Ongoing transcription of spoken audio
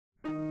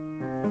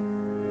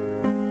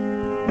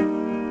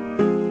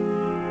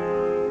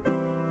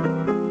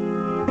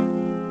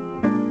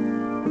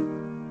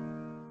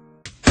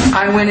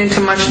I went into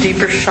much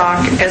deeper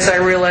shock as I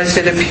realized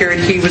it appeared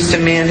he was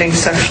demanding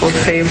sexual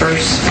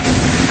favors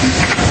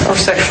or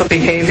sexual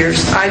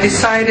behaviors. I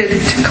decided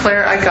to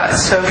declare I got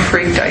so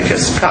freaked I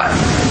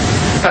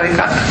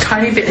got a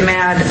tiny bit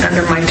mad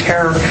under my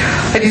terror.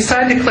 I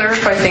decided to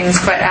clarify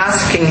things by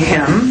asking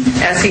him,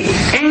 as he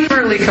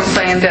angrily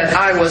complained that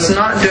I was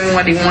not doing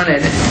what he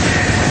wanted,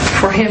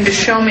 for him to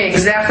show me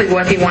exactly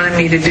what he wanted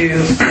me to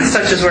do,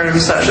 such as wear a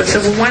massage. I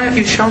said, well, why don't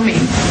you show me?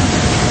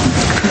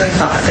 Because I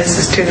thought, this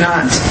is too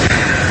nuts.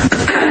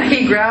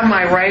 He grabbed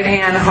my right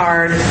hand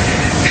hard,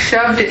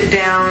 shoved it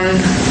down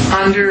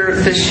under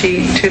the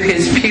sheet to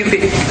his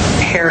pubic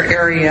hair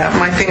area,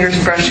 my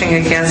fingers brushing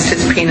against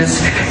his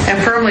penis,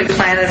 and firmly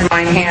planted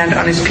my hand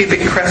on his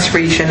pubic crest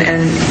region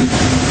and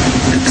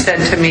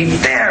said to me,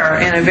 there,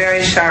 in a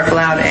very sharp,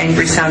 loud,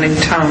 angry-sounding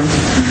tone.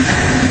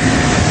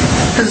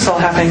 This is all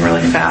happening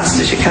really fast,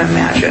 as you can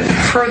imagine.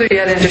 Further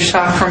yet into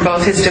shock from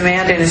both his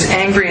demand and his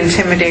angry,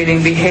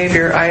 intimidating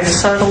behavior, I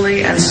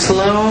subtly and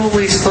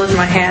slowly slid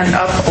my hand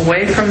up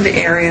away from the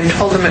area and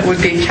told him it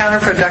would be a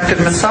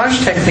counterproductive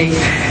massage technique,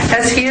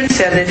 as he had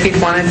said that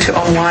he'd wanted to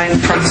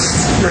unwind from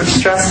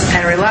stress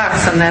and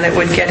relax, and that it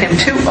would get him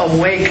too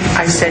awake,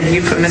 I said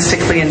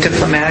euphemistically and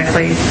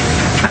diplomatically.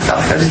 I felt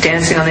like I was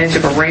dancing on the edge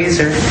of a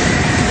razor.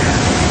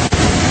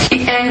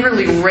 He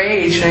angrily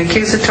raged in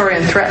accusatory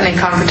and threatening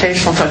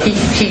confrontational tone.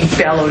 He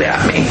bellowed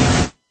at me.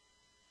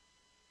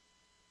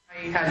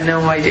 I had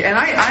no idea. And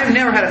I've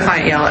never had a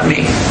client yell at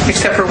me,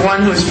 except for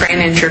one who was brain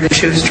injured and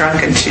she was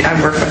drunk, and I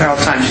work with her all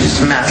the time.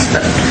 She's a mess,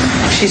 but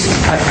she's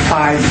like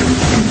 5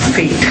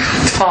 feet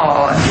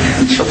tall,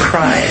 and she'll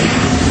cry.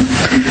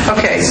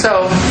 Okay,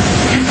 so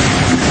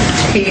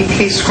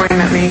he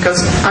screamed at me. He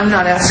goes, I'm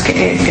not asking,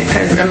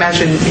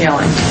 imagine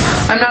yelling,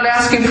 I'm not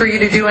asking for you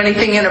to do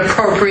anything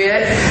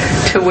inappropriate,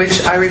 to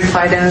which I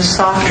replied in a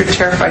softer,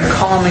 terrified,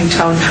 calming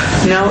tone,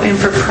 no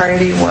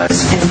impropriety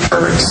was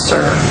inferred,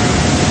 sir.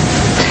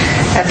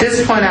 At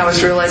this point, I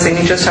was realizing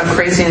just how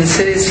crazy and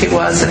insidious he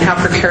was and how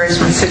precarious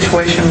my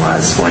situation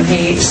was when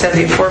he said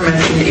the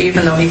aforementioned,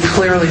 even though he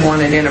clearly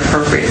wanted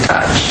inappropriate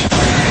touch.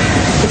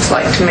 It's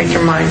like to make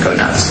your mind go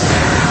nuts.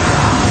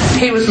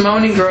 He was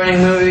moaning,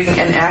 groaning, moving,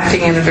 and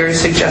acting in a very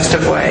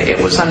suggestive way.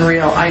 It was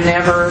unreal. I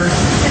never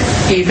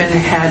even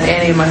had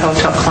any of my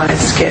hotel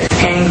clients get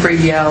angry,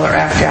 yell, or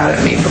act out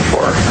at me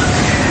before.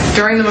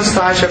 During the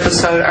massage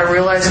episode, I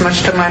realized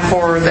much to my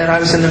horror that I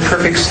was in the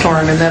perfect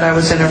storm and that I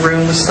was in a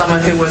room with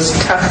someone who was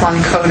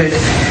Teflon-coated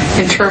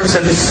in terms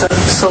of his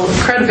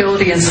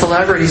credibility and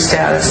celebrity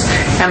status,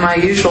 and my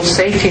usual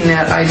safety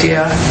net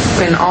idea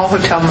in all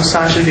hotel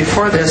massages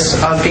before this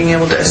of being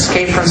able to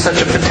escape from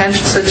such a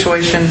potential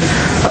situation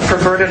of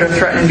perverted or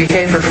threatening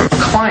behavior from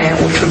a client,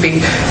 which would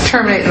be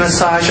terminate the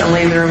massage and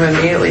leave the room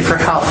immediately for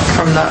help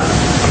from the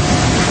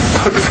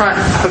front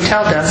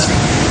hotel desk,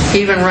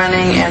 even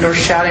running and or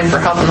shouting for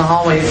help in the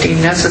hallway if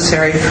deemed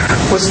necessary,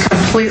 was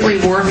completely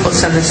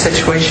worthless in this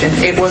situation.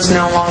 It was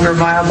no longer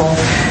viable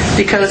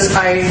because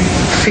I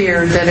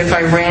feared that if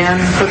I ran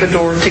for the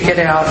door to get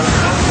out,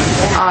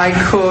 I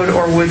could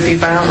or would be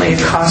violently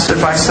accosted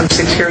by some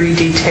security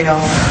detail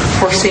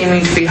for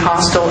seeming to be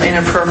hostile,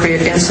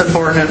 inappropriate,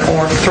 insubordinate,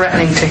 or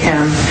threatening to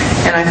him,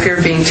 and I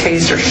feared being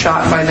tased or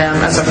shot by them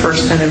as a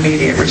first and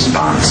immediate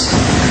response.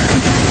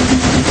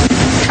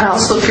 I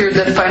also feared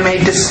that if I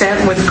made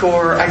dissent with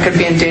Gore, I could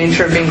be in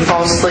danger of being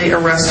falsely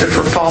arrested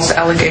for false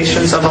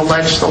allegations of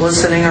alleged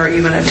soliciting or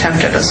even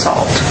attempted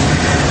assault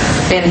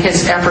in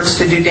his efforts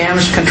to do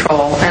damage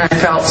control, and I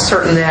felt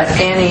certain that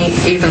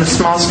even the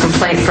smallest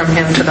complaint from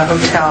him to the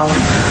hotel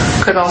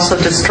could also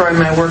destroy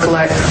my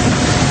work-life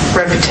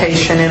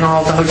reputation in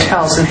all the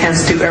hotels and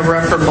hence do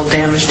irreparable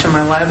damage to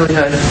my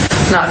livelihood,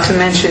 not to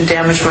mention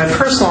damage my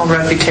personal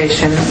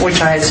reputation,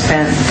 which I had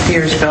spent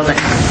years building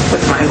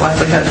with my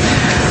livelihood.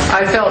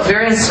 I felt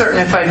very uncertain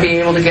if I'd be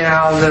able to get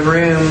out of the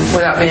room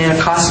without being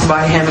accosted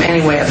by him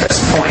anyway at this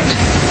point.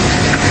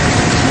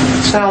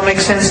 Does that all make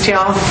sense to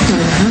y'all?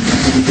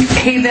 Mm-hmm.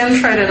 He then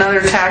tried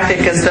another tactic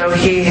as though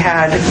he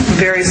had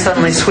very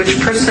suddenly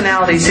switched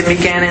personalities and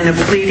began in a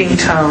pleading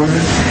tone,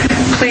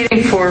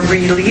 pleading for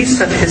release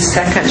of his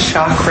second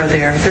chakra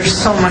there. There's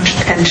so much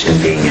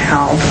tension being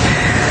held.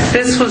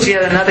 This was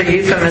yet another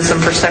euphemism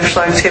for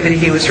sexual activity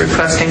he was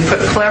requesting, put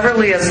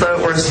cleverly as though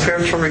it were a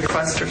spiritual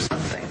request or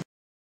something.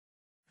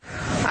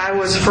 I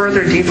was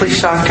further deeply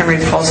shocked and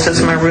repulsed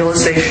as my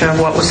realization of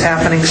what was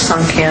happening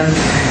sunk in,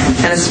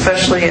 and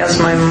especially as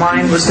my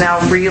mind was now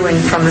reeling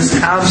from this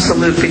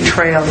absolute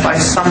betrayal by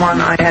someone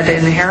I had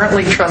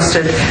inherently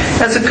trusted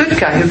as a good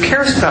guy who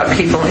cares about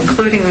people,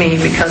 including me,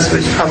 because of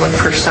his public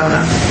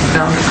persona.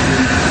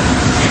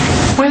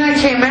 When I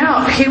came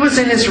out, he was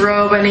in his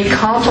robe and he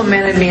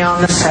complimented me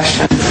on the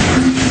session.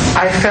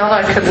 I felt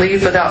I could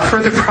leave without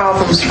further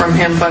problems from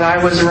him, but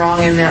I was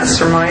wrong in that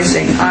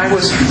surmising. I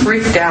was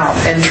freaked out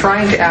and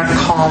trying to act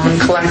calm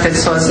and collected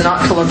so as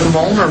not to look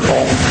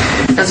vulnerable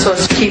and so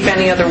as to keep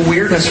any other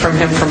weirdness from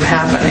him from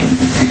happening.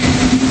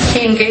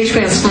 He engaged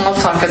me in small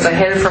talk as I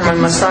headed for my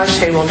massage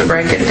table to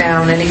break it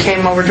down, and he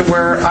came over to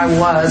where I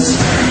was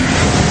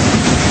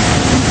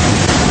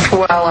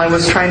while I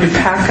was trying to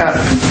pack up.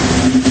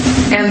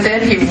 And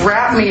then he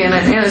wrapped me in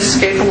an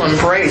inescapable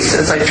embrace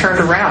as I turned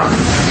around,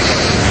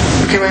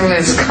 giving me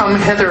this come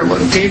hither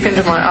look deep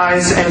into my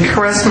eyes, and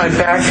caressed my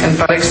back and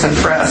buttocks and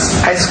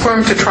breasts. I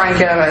squirmed to try and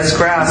get out of his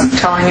grasp,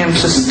 telling him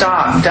to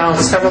stop, don't,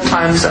 several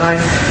times, and I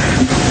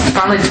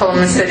finally told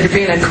him instead, "You're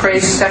being a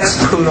crazed sex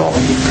poodle,"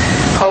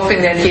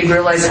 hoping that he'd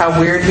realize how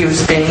weird he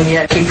was being,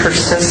 yet he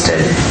persisted.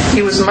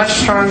 He was much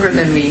stronger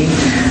than me,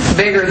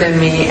 bigger than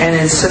me, and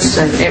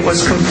insistent. It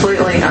was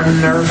completely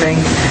unnerving,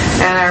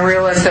 and I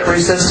realized that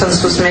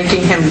resistance was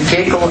making him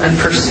giggle and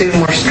pursue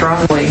more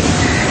strongly.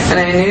 And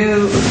I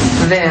knew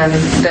then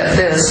that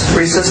this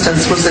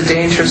resistance was a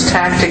dangerous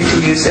tactic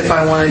to use if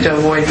I wanted to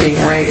avoid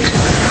being raped.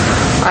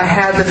 I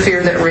had the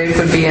fear that rape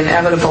would be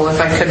inevitable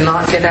if I could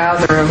not get out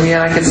of the room,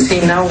 yet I could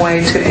see no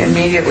way to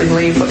immediately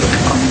leave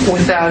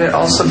without it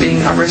also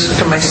being a risk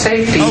to my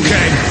safety.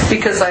 Okay.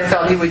 Because I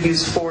felt he would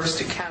use force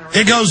to counter.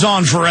 It goes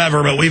on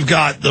forever, but we've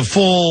got the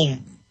full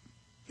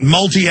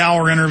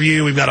multi-hour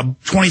interview. We've got a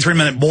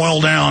 23-minute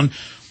boil down.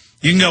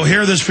 You can go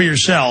hear this for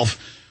yourself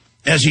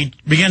as he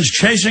begins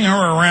chasing her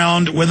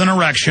around with an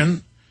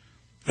erection.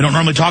 We don't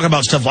normally talk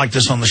about stuff like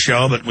this on the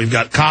show, but we've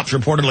got cops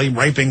reportedly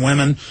raping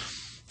women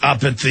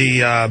up at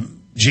the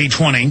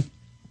G20.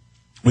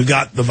 We've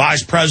got the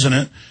vice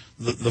president,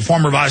 the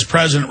former vice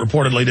president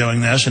reportedly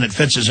doing this, and it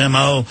fits his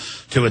M.O.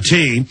 to a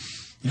T.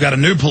 We've got a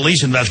new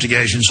police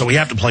investigation, so we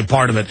have to play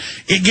part of it.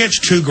 It gets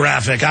too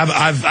graphic.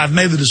 I've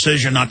made the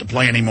decision not to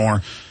play any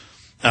more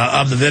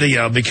of the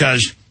video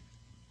because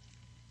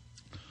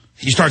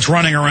he starts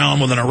running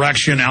around with an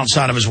erection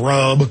outside of his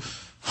robe,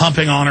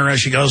 humping on her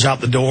as she goes out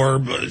the door,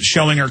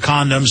 showing her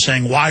condoms,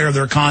 saying, "Why are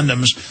there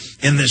condoms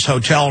in this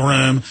hotel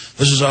room?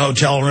 This is a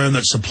hotel room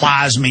that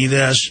supplies me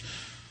this."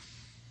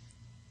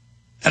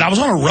 And I was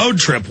on a road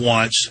trip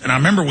once, and I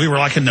remember we were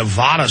like in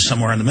Nevada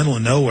somewhere in the middle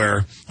of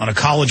nowhere on a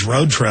college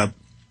road trip.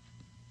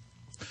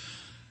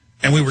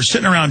 And we were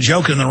sitting around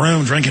joking in the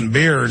room, drinking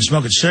beer and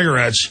smoking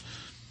cigarettes.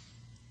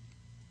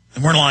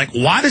 And we're like,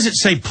 "Why does it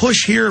say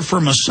push here for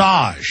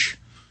massage?"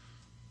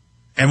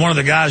 And one of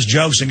the guys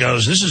jokes and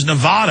goes, "This is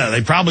Nevada.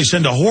 They probably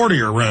send a whore to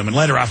your room." And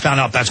later I found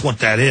out that's what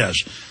that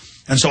is.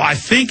 And so I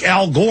think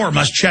Al Gore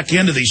must check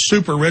into these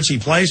super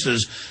ritzy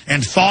places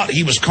and thought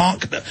he was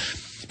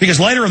because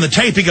later in the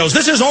tape he goes,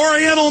 "This is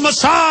Oriental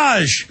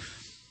Massage."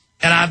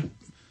 And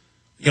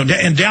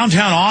in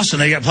downtown Austin,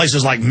 they got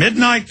places like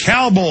Midnight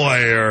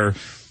Cowboy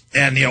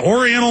and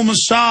Oriental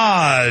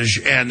Massage,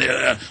 and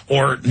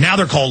or now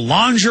they're called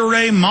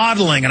lingerie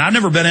modeling. And I've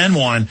never been in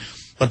one,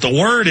 but the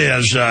word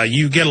is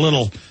you get a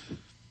little.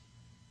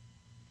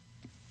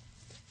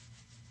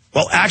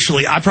 Well,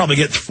 actually, I probably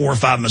get 4 or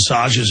 5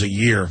 massages a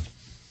year.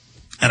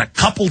 And a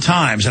couple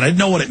times, and I didn't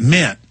know what it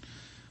meant,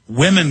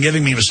 women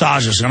giving me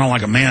massages, I don't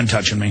like a man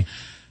touching me,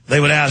 they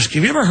would ask,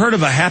 "Have you ever heard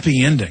of a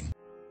happy ending?"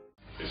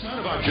 It's not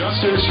about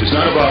justice, it's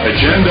not about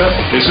agenda,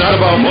 it's not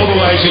about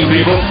mobilizing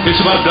people,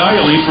 it's about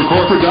dialing for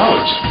corporate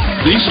dollars.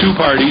 These two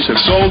parties have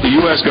sold the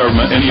U.S.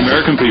 government and the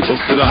American people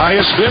to the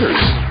highest bidders.